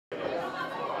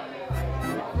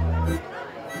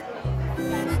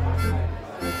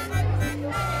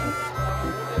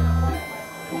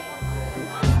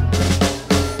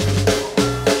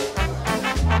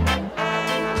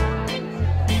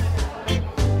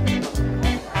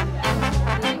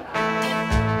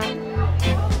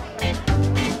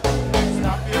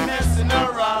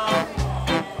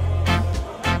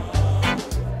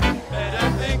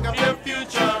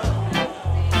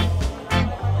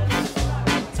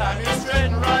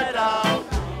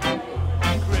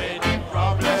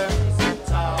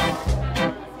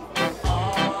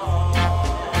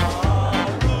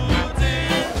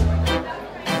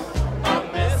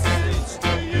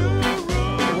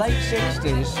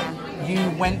you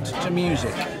went to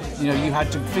music. You know, you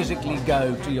had to physically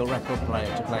go to your record player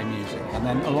to play music. And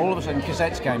then all of a sudden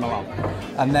cassettes came along.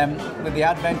 And then with the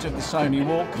advent of the Sony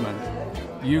Walkman,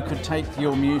 you could take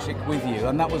your music with you,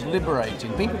 and that was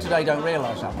liberating. People today don't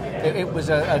realise that. It was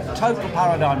a total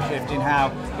paradigm shift in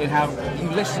how you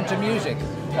listen to music.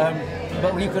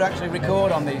 But you could actually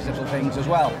record on these little things as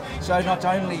well. So not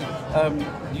only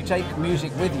you take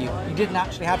music with you, you didn't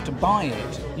actually have to buy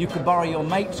it. You could borrow your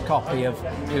mate's copy of,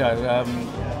 you know,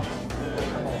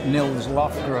 Nils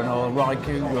Lofgren or Ry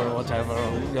Cooder or whatever,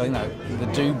 or, you know, the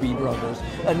Doobie Brothers,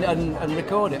 and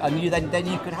record it, and then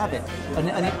you could have it,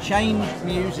 and it changed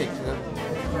music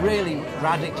really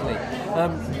radically.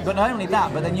 But not only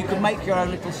that, but then you could make your own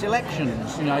little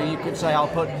selections. You know, you could say, I'll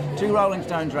put 2 Rolling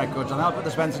Stones records, and I'll put the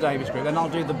Spencer Davis Group, then I'll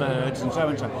do the Byrds, and so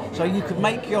and so. So you could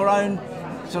make your own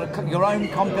your own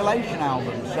compilation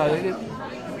albums. So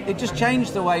it just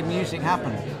changed the way music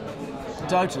happened,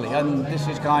 totally. And this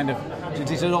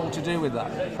is all to do with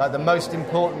that. Like the most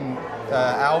important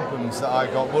albums that I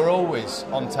got were always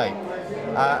on tape.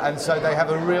 And so they have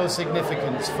a real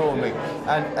significance for me.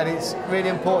 And it's really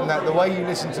important that the way you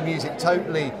listen to music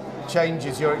totally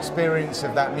changes your experience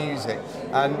of that music.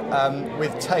 And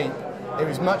with tape, it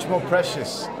was much more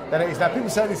precious than it is now. People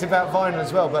say this about vinyl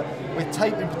as well, but with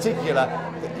tape in particular,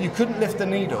 you couldn't lift the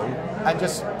needle and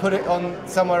just put it on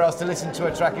somewhere else to listen to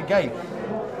a track again.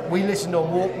 We listened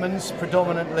on Walkmans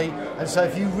predominantly, and so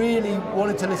if you really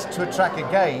wanted to listen to a track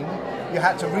again, you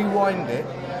had to rewind it,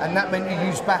 and that meant you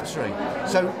used battery.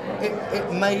 So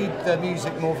it made the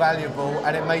music more valuable,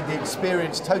 and it made the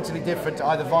experience totally different to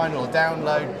either vinyl or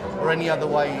download or any other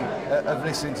way of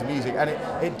listening to music. And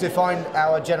it defined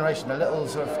our generation, a little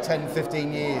sort of 10,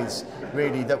 15 years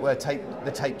really, that were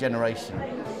the tape generation.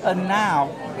 And now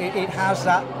it has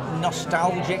that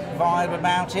nostalgic vibe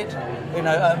about it. You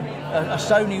know, a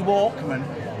Sony Walkman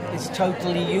is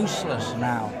totally useless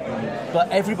now, but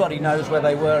everybody knows where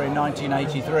they were in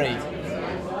 1983.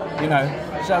 You know,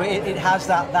 so it has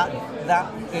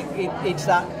it's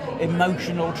that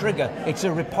emotional trigger. It's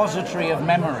a repository of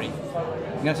memory.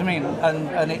 You know what I mean?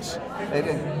 And it's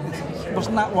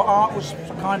wasn't that what art was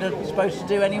kind of supposed to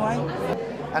do anyway?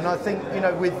 And I think, you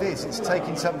know, with this, it's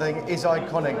taking something that is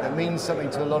iconic, that means something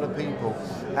to a lot of people,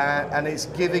 and it's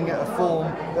giving it a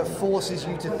form that forces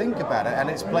you to think about it and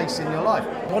its place in your life.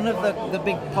 One of the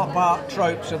big pop art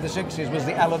tropes of the 60s was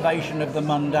the elevation of the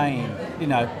mundane. You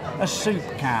know, a soup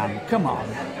can, come on.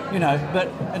 You know, but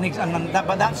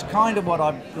that's kind of what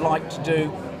I'd like to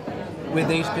do with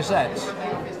these cassettes.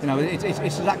 You know, it's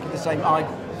exactly the same. I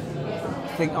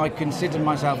think I consider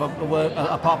myself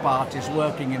a pop artist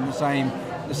working in the same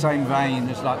vein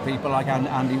as like people like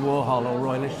Andy Warhol or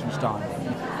Roy Lichtenstein.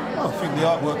 I think the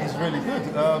artwork is really good.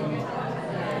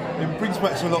 It brings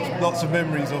back to lots of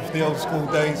memories of the old school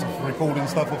days of recording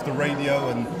stuff off the radio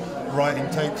and writing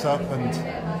tapes up and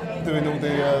doing all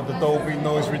the Dolby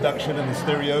noise reduction and the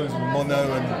stereos and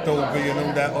mono and Dolby and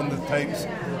all that on the tapes.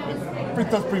 It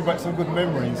does bring back some good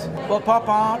memories. Well, pop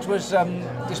art was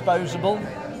disposable,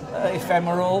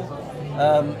 ephemeral,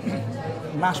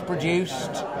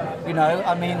 mass-produced. You know,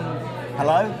 I mean,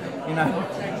 hello, you know.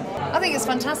 I think it's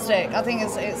fantastic. I think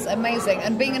it's amazing.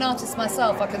 And being an artist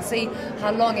myself, I can see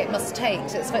how long it must take.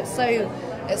 It's like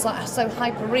so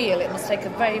hyper real. It must take a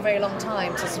very, very long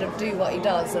time to sort of do what he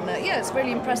does. And yeah, it's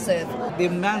really impressive. The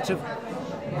amount of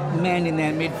men in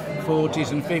their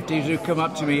mid-40s and 50s who come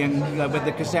up to me and with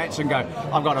the cassettes and go,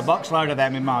 I've got a box load of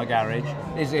them in my garage,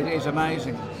 is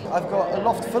amazing. I've got a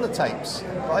loft full of tapes,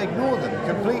 but I ignore them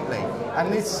completely.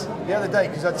 And the other day,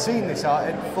 because I'd seen this art,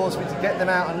 it forced me to get them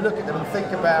out and look at them and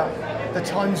think about the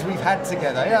times we've had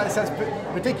together. Yeah, it sounds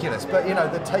ridiculous, but you know,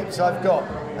 the tapes I've got,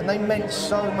 and they meant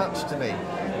so much to me.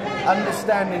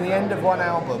 Understanding the end of one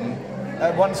album,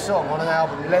 one song on an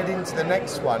album led into the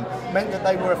next one, meant that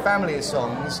they were a family of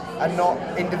songs and not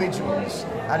individuals.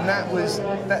 And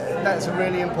that's a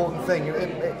really important thing.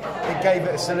 It gave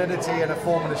it a solidity and a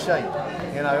form and a shape,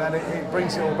 you know, and it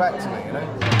brings it all back to me, you know.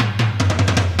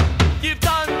 You've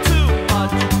done too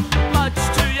much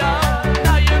too young.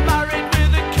 Now you're married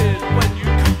with a kid when you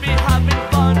could be having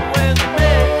fun with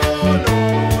me. Oh no,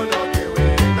 not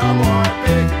doing no more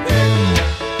picnic.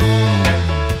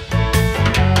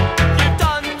 You've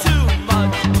done too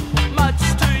much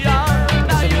too young.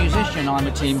 As a musician, I'm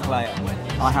a team player.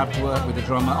 I have to work with the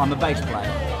drummer. I'm a bass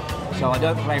player. So I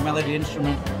don't play a melody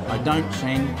instrument, I don't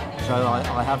sing, so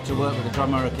I have to work with a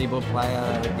drummer, a keyboard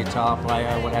player, a guitar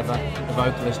player, whatever, a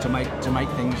vocalist to make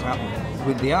things happen.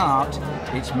 With the art,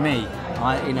 it's me.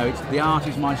 The art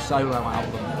is my solo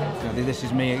album. You know, this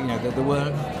is me. You know, the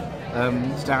work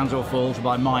stands or falls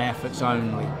by my efforts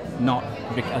only, not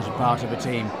as a part of a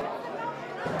team.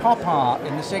 Pop art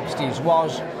in the 60s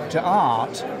was to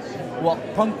art what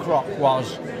punk rock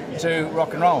was to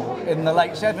rock and roll in the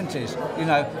late 70s. You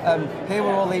know, here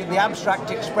were all the abstract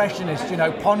expressionists, you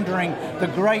know, pondering the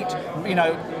great, you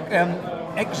know,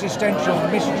 existential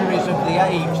mysteries of the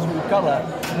age through colour,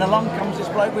 and along comes this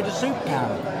bloke with a soup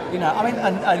can. You know, I mean,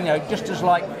 and you know, just as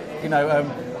like, you know,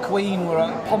 Queen were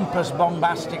a pompous,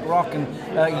 bombastic rock, and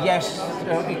Yes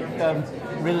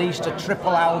released a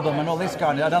triple album and all this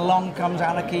kind of, and along comes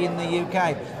Anarchy in the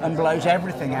UK and blows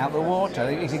everything out the water.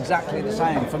 It's exactly the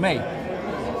same for me.